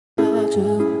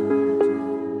Shabari.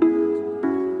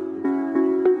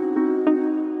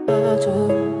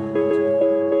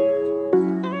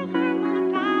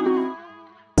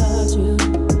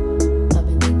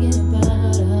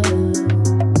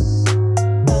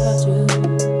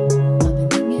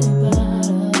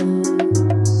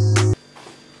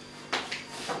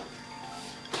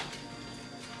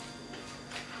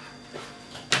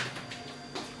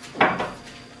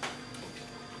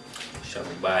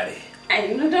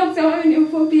 Unataka kusema wewe ni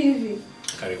mfupi hivi?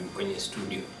 Karibu kwenye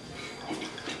studio.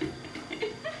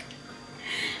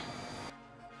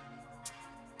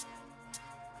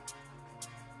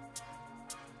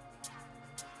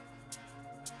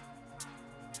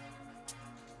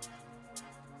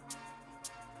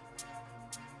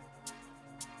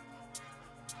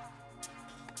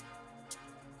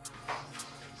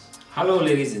 Hello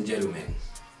ladies and gentlemen.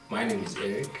 My name is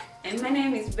Eric. And my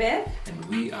name is Beth. And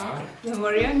we are the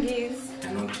MURIUNGI'S.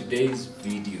 And on today's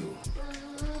video,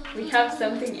 we have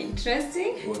something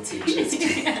interesting. What's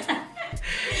interesting?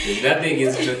 There's nothing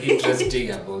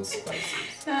interesting about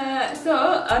spices. So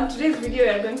on today's video, we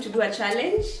are going to do a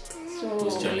challenge. So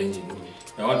who's challenging you?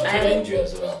 I want to challenge you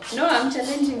as well. No, I'm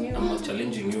challenging you. I'm not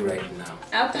challenging you right now.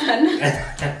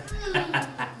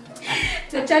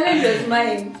 The challenge was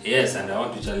mine. Yes, and I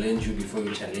want to challenge you before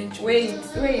you challenge me.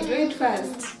 Wait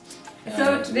first.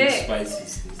 So today,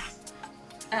 spices.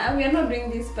 We are not doing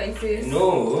these spices.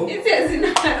 No. It's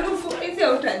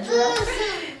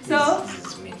so this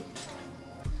is mint.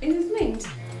 It is mint.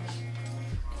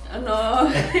 Oh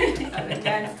no.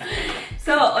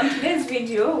 So on today's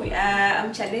video,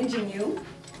 I'm challenging you.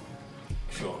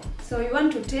 Sure. So you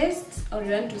want to taste or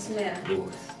you want to smell?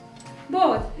 Both.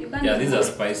 Both. You can. Yeah, these are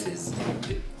spices.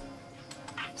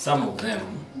 Some of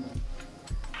them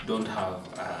don't have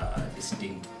a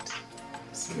distinct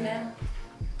smell,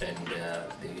 and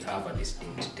they have a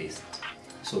distinct taste.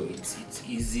 So it's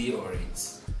easy, or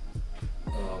it's I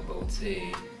would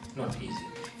say not easy.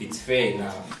 It's fair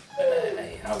enough that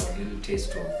I have a little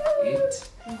taste of it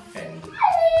and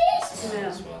smell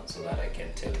as well, so that I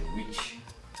can tell you which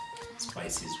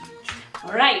spice is which.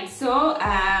 Alright, so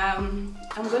I'm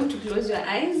going to close your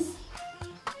eyes.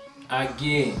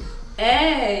 Again.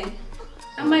 Hey!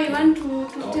 Amma, you want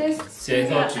to taste? See, I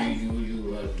thought you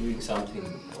were doing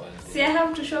something. See, I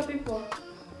have to show people.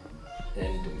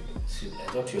 And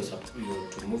I thought you were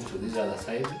to move to this other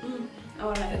side.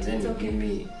 Alright, and then it's give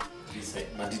me this side.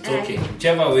 But it's okay.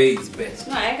 Whichever way is best.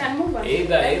 No, I can move on.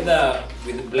 Either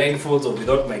with blindfolds or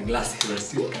without my glasses, I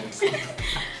still can't see.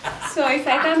 So if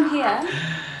I come here.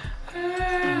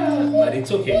 But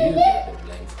it's okay, you get the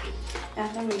blindfold.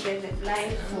 Let me get the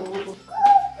blindfold.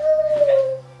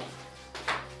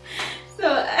 So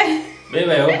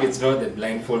maybe I hope it's not the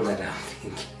blindfold that I'm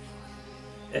thinking.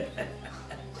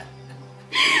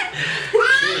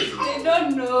 They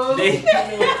don't know. They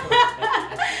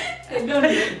don't know.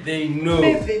 They know.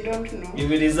 Maybe they don't know.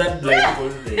 If it is that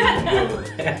blindfold, they know.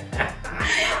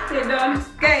 They don't.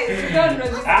 Guys, you don't know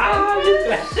this.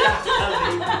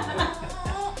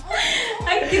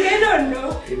 I don't know.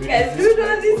 Guys, you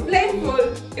know this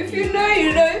blindfold. If you know,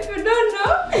 you know. If you don't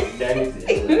know,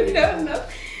 you don't know.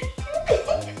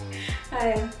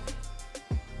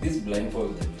 This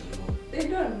blindfold, they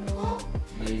don't know.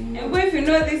 They know. And if you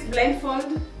know this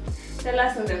blindfold, tell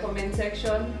us in the comment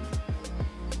section.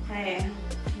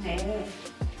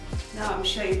 Now I'm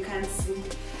sure you can't see.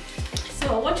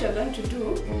 So what you're going to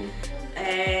do,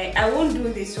 I won't do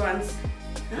these ones.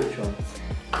 Which ones?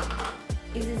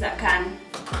 This is a can,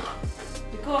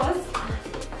 because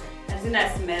it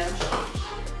doesn't smell.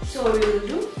 So we will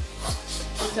do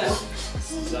this one.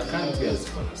 The can is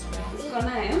gonna smell. It's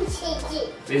gonna,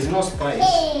 There's no spice,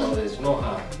 or there's no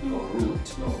herb, or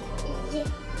root, or maybe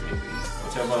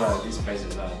whatever these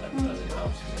spices are that doesn't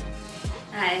have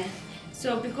smell.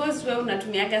 So because we're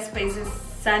unatumiaga spices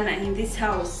sana in this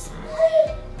house,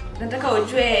 nataka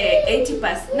ujue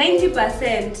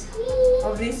 90%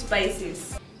 of these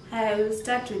spices. I will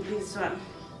start with this one.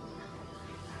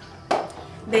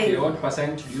 Then, okay, what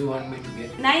percent do you want me to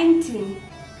get? 90.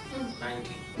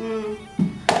 90.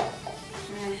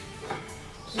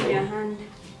 So, in your hand.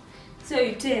 So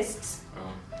you taste.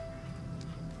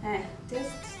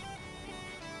 Taste.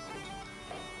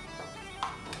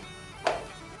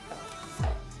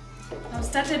 I've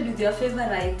started with your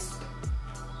favorite.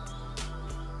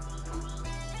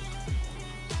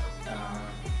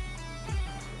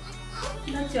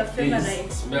 That's your favorite.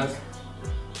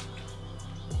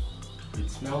 It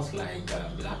smells like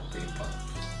black pepper.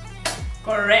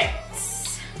 Correct.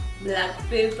 Black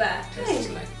pepper. Tastes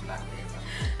like black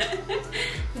pepper.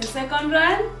 The second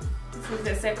one. This is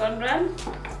the second one.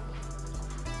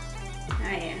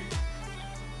 Haya.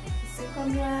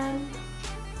 Second one.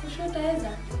 Kushoto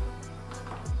eza.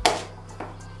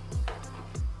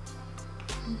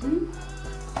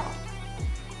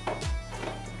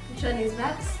 Which one is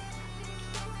that?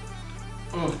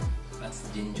 That's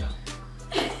ginger.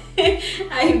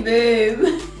 Hi, babe.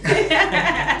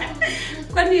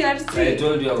 What do you have to say? I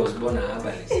told you I was born a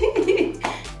herbalist.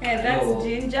 Yeah, that's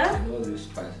ginger. I know these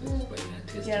spices, but they're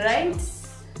tasty. You're right.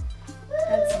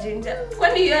 That's ginger.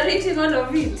 What do you are eating all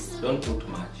of it? Don't put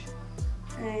much.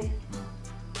 Aye.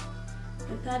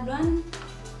 The third one.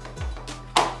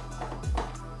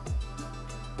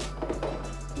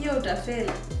 You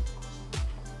fail.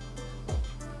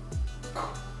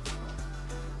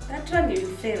 That one you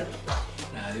fail.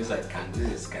 Nah, this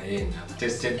is cayenne. I've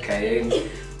tasted cayenne.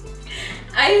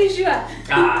 Are you sure?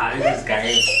 This is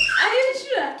cayenne. Are you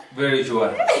sure? Very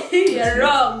sure. You're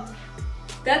wrong.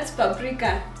 That's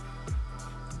paprika.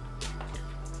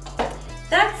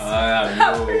 That's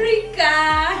paprika.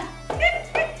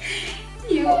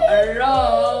 You are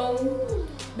wrong.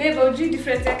 Babe, would you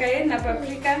difference cayenne and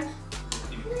paprika?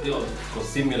 Because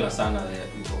similar sana, we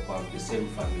have the same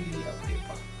family of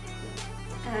pepper.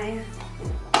 Yeah.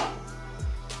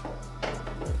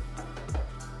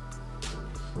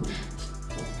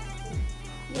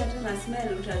 Yeah, tuna smell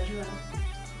utajua.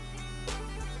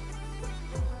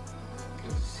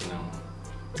 Cinnamon.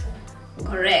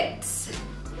 Correct.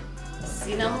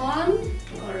 Cinnamon.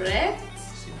 Correct.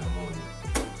 Cinnamon.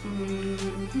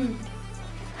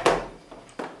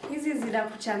 Hizi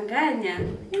zinakuchanganya.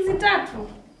 Hizi tatu.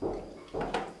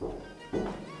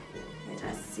 Let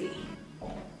us see.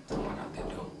 Someone at the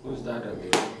door. Who's that at the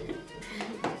door?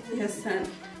 Your son.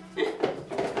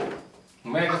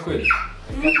 Umeweka kweli?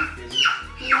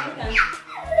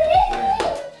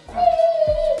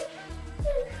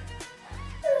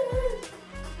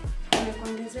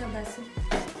 Nimekuongezea basi.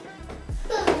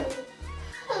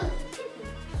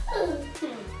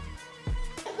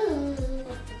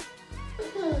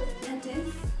 That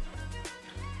is.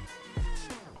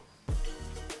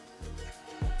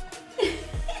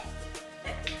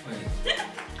 Wait.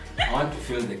 I want to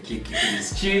feel the kick. If it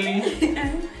is chili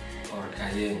or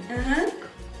cayenne.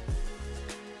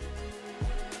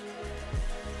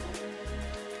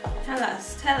 Tell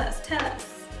us.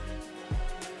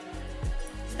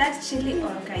 Is that chili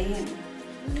or cayenne?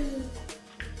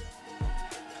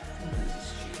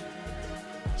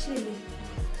 Chili.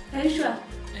 Are you sure? I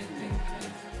think I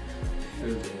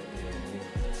feel the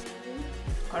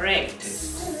Correct.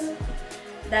 taste.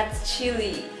 That's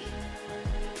chili.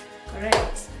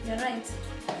 Correct. You're right.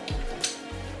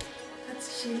 That's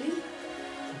chili.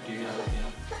 Do you have it?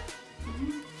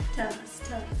 Tell us.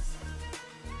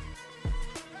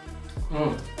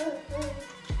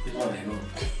 This one I know.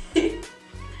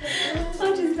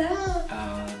 What is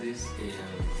that? This is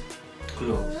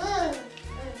cloves.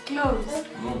 Cloves.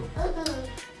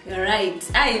 You're right.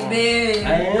 Babe. I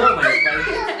know my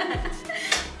spice.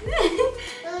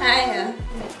 Hiya.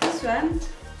 This one.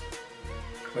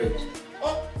 Wait.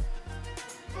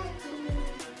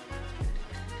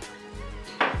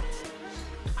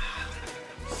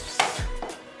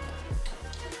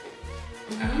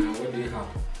 What do you have?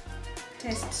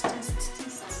 Test.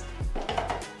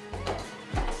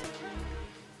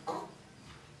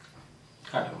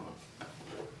 Cardamom.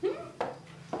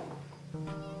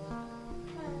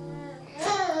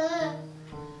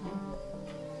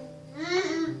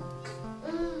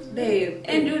 Babe,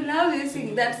 and you love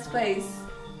using that spice.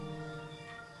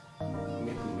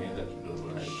 Maybe mega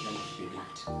kidogo. I can't feel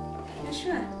it. You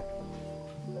sure?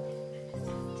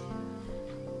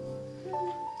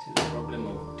 See, the problem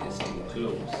of tasting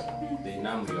cloves, they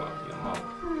numb your mouth.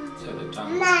 So the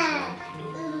tongue is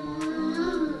kidogo.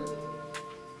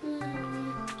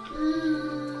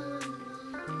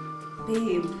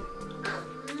 Babe.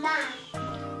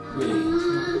 Wait.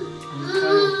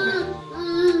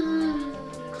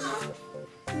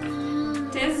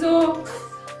 Tezo.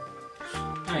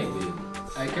 Hi, babe.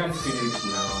 I can't feel it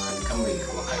now and come with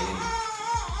cayenne.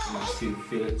 I must still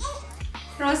feel it.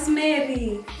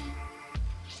 Rosemary.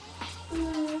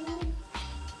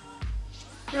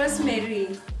 Rosemary.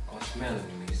 Or smell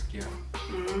nimesikia.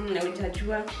 Na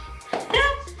utajua.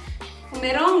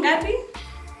 Umeronga ngapi?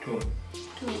 2.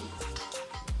 2.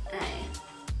 Aya.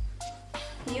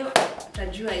 Hiyo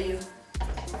utajua hiyo.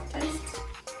 Test.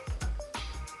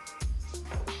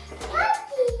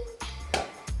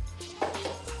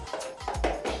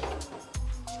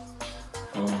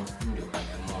 Ndio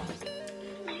cardamom.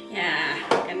 Yeah,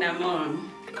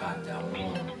 cardamom.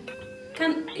 Cardamom.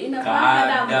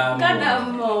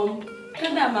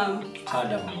 Cardamom.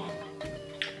 Cardamom.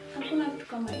 Hakuna kitu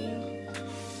kama hiyo.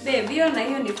 Babe, hiyo na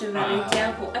hiyo ni favorite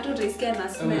yako. Hata utaisikia na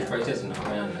smell. Mimi spices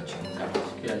zinafanya nachemka.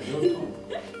 Sikia joto.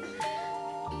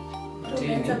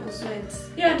 Tunaanza kusweat.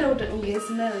 Hiyo hata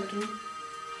ungesmell tu.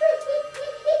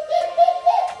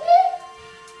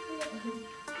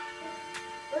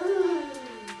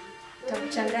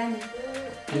 Takuchanganya.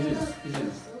 This is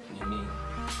nini?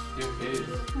 It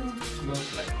smells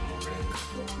like moringa.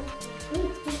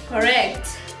 Correct.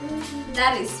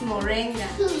 That is moringa.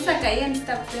 Sasa cayenne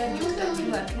tutakupea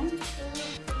tutajua tu.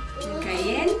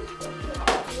 Cayenne.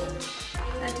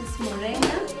 That is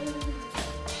moringa.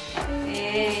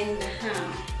 And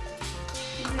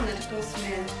this is not to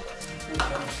smell.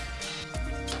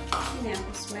 Yeah,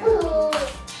 to smell.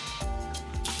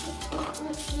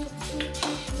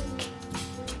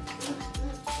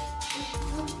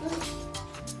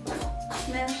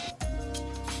 Smell.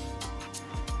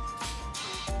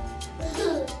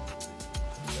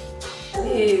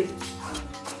 Babe.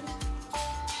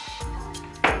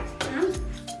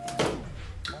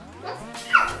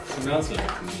 Smells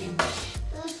like mint.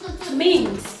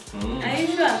 Mint. Are you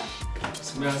sure?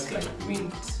 Smells like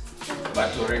mint.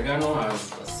 But oregano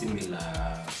has a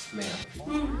similar smell.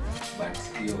 But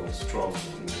you're strong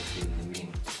in the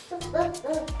mint.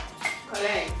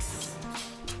 Correct.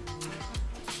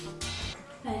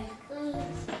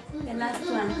 The last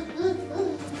one.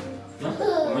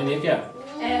 Umeniwekea?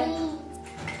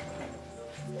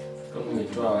 Kama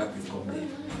umetoa wapi kombe?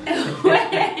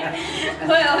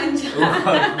 Wewe onja.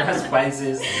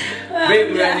 Spices.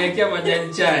 Babe, unaniwekea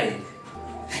majani chai.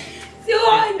 Si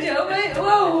onja. Wewe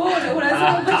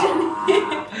unasema majani.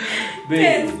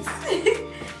 Babe.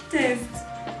 Taste.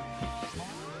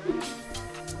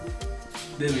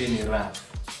 Babe ni rap.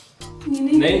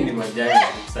 Nini? Na hii ni majani.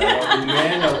 Sababu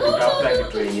umeenda kutafuta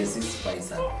kitu yenye si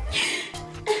spice.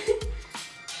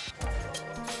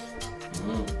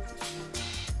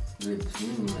 With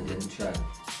majani chai.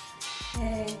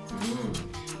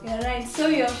 You're right. So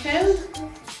you failed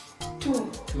 2.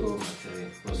 2 of my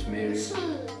favorite. Rosemary.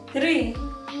 3.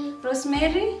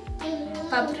 Rosemary,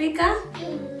 paprika,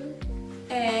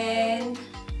 and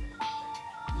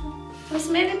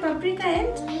rosemary, paprika,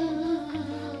 and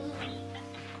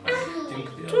I think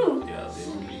they are, 2. they are the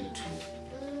only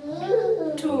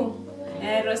 2.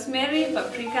 2. Rosemary,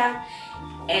 paprika,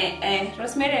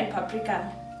 rosemary and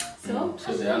paprika. So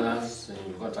the others,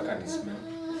 you got a kind of smell.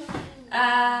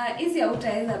 Easy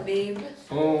hautaweza babe.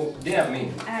 Oh, they are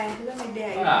me. Let me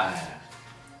dare you.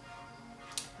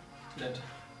 That.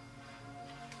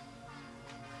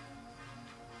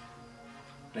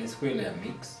 Let's go a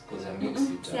mix, because I mix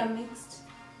it. Yeah, mixed.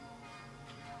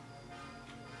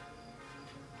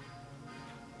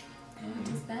 What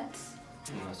is that?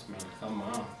 No smell. Come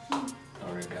on.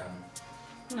 Oregano.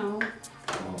 No.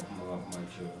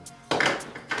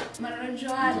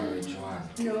 Marijuana.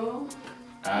 No.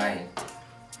 Aye.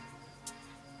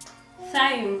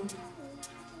 Thyme.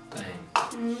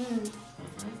 Thyme.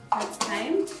 That's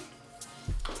thyme.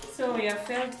 So we have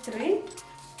failed 3.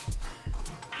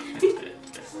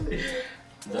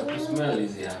 The smell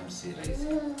is yamsi rice.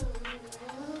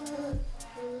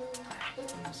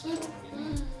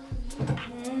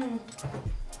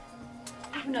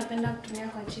 Unapenda kutumia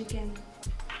kwa chicken.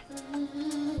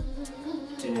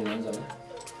 Chini unaanza na?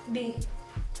 B.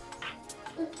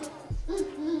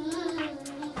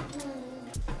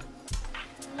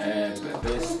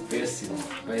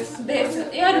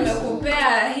 Basil. Hiyo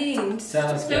nimekupea hint.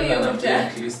 Sasa hiyo na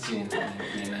uja. Christine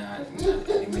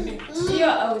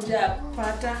Hiyo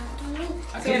haujapata.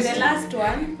 So the last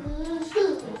one.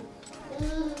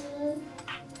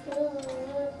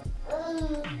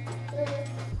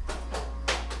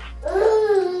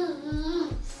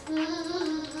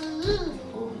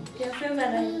 Your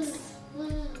favorite.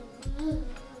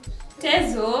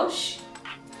 Tezosh.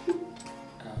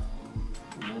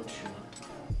 Not sure.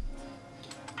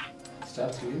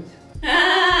 Start with.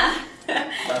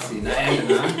 Basi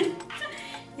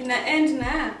Ina end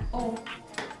na. Oh.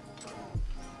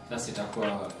 Sasa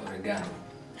itakuwa oregano.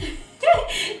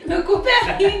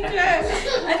 Nakupea hint.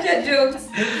 Acha jokes.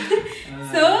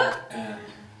 So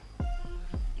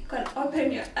you can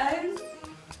open your eyes.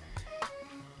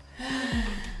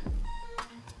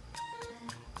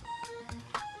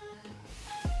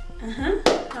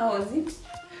 How was it?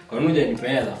 Kwa nini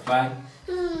hujanipea zafai?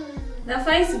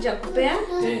 Zafai sijakupea.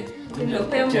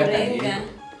 Nimepea moringa.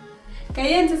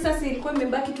 Cayenne sasa ilikuwa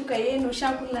imebaki tu cayenne,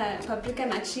 ushakula paprika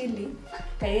na chili.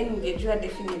 Cayenne ungejua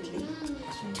definitely.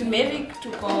 Turmeric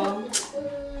tuko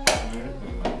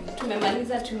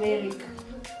tumemaliza turmeric.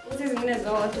 Hizi zingine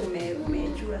zote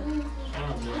umejua.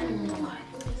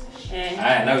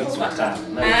 Now it's my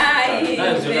turn.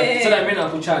 So I mean I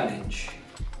could challenge.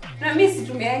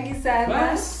 situmiangi sana.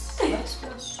 Bas.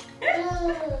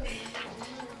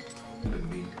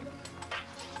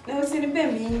 Na usinipe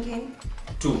mingi.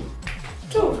 2.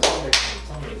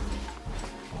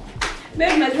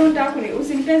 Babe, najua unataka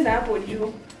usinipeza hapo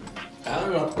juu.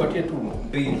 Nakupatia tu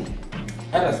 2.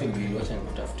 Hata si 2, acha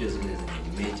nikutafutie zile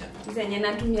zenye major. Zenye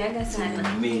natumiaga sana.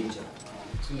 Major.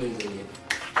 Zile zenye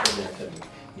hata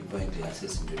ni buy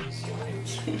glasses ndio nisione.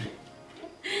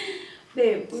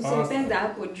 Babe, usinipeza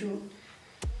hapo juu.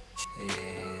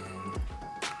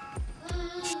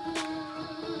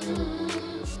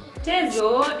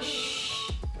 Tezo.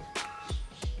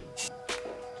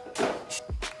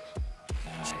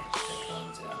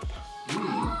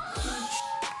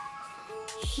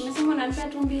 Umesema unanipea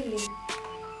tu 2.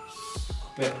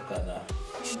 Kupea kadhaa.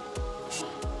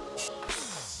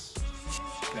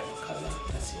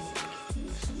 Kasi.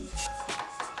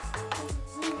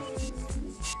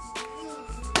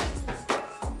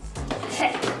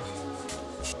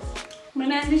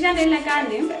 Mnaanzisha ile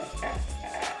kali.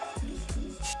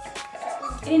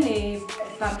 Hii ni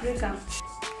paprika.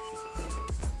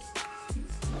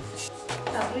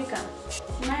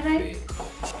 Am I right?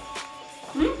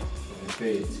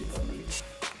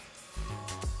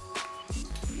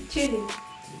 Chili.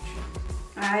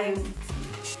 Ay.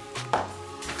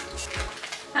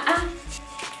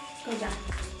 Koja.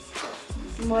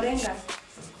 Moringa.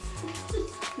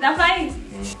 Nafai.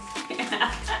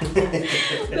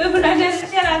 Wewe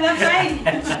unaniambia na nafai.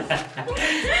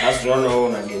 Astrono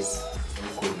una guess.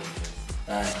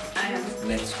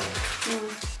 Next one.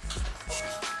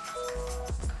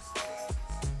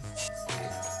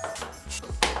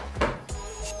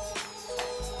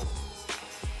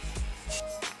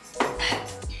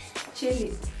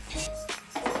 Chili.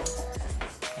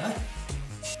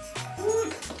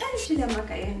 Chili ama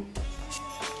cayenne.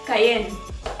 Cayenne.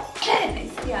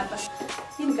 Naisikia hapa.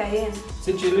 Hii ni cayenne.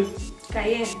 Si chili?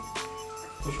 Cayenne.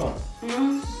 Which one?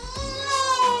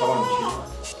 Kama ni chili.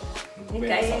 Ni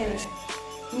cayenne.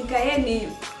 Ni cayenne.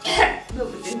 Ndio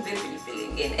kutimbe pilipili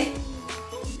ingine.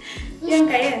 Hiyo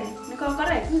cayenne. Niko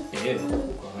correct? Correct.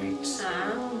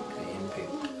 Cayenne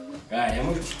pepper. Ya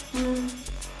mwisho.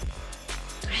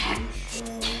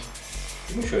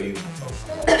 Let me show you.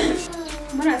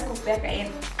 Mbona sikupea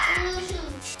cayenne?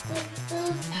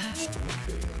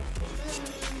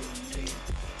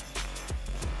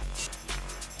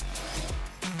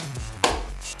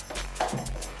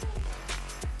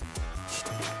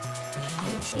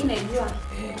 Inajua.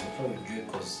 Unajua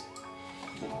cause.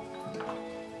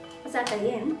 Sasa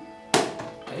cayenne.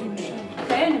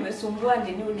 Cayenne nimesumbua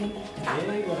nini ulini?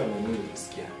 Bora mimi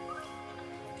nisikia.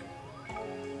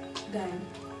 Gani?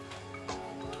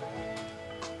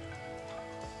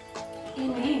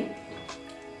 Ini.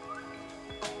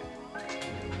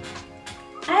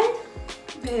 Ay,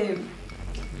 babe.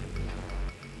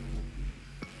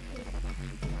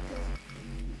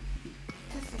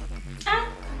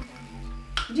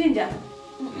 Ginger.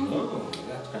 No,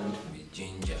 that can't be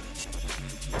ginger.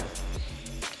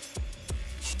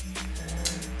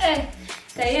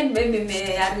 Cayenne baby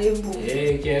imeharibu.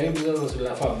 Kiharibu sasa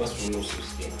usilafaa basi unusu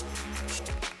usikie.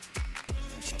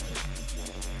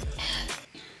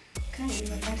 Kani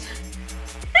bakata.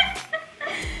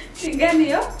 Ni gani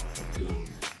hiyo?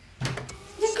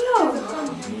 Ni clove.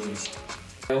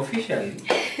 Officially.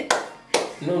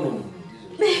 No.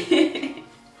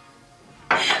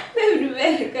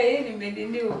 Baby Cayenne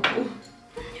imedindi huku.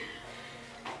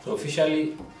 So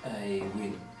officially I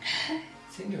win.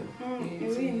 Senior.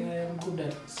 You win. I am good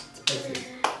at spices.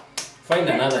 Find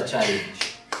another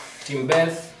challenge. Team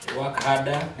Beth, work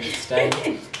harder next time.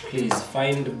 Please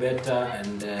find better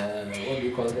and what do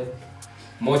you call them?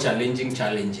 More challenging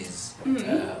challenges.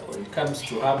 When it comes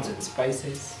to herbs and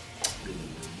spices.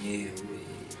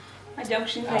 Aja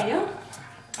kushinda hiyo.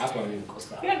 Hapa mimi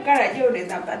kosa. Hiyo garage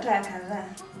unaweza pata kadhaa.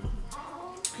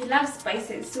 He loves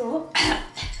spices, so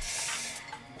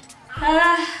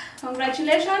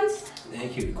congratulations.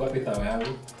 Thank you. Iko wapi tawa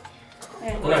yangu?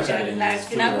 Kuna challenge.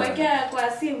 Tunakuwekea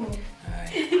kwa simu.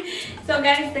 So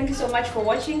guys, thank you so much for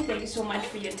watching. Thank you so much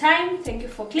for your time. Thank you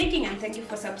for clicking and thank you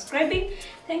for subscribing.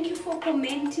 Thank you for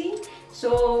commenting.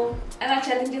 So other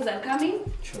challenges are coming.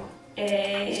 Sure.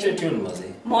 Stay tuned,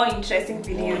 Mazi. More interesting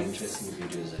videos. More interesting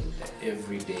videos, and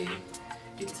every day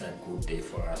it's a good day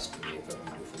for us to make a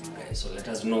video for you guys. So let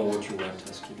us know what you want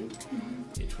us to do.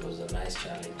 It was a nice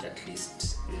challenge. At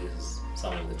least is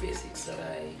some of the basics that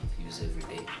I use every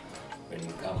day. When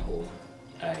we come home,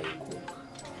 I cook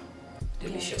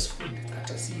delicious food,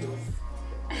 courtesy of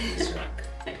this rack.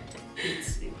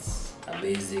 It's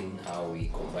amazing how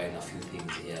we combine a few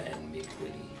things here and make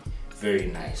really very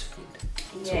nice food.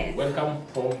 Yes. So welcome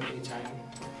home anytime.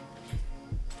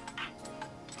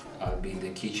 I'll be in the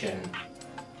kitchen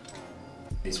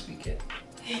this weekend.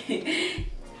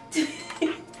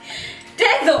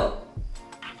 Tezo!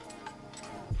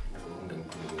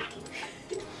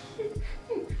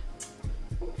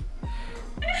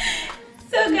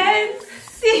 So guys,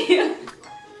 see you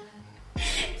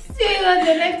on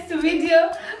the next video.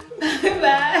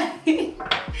 Bye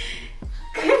bye.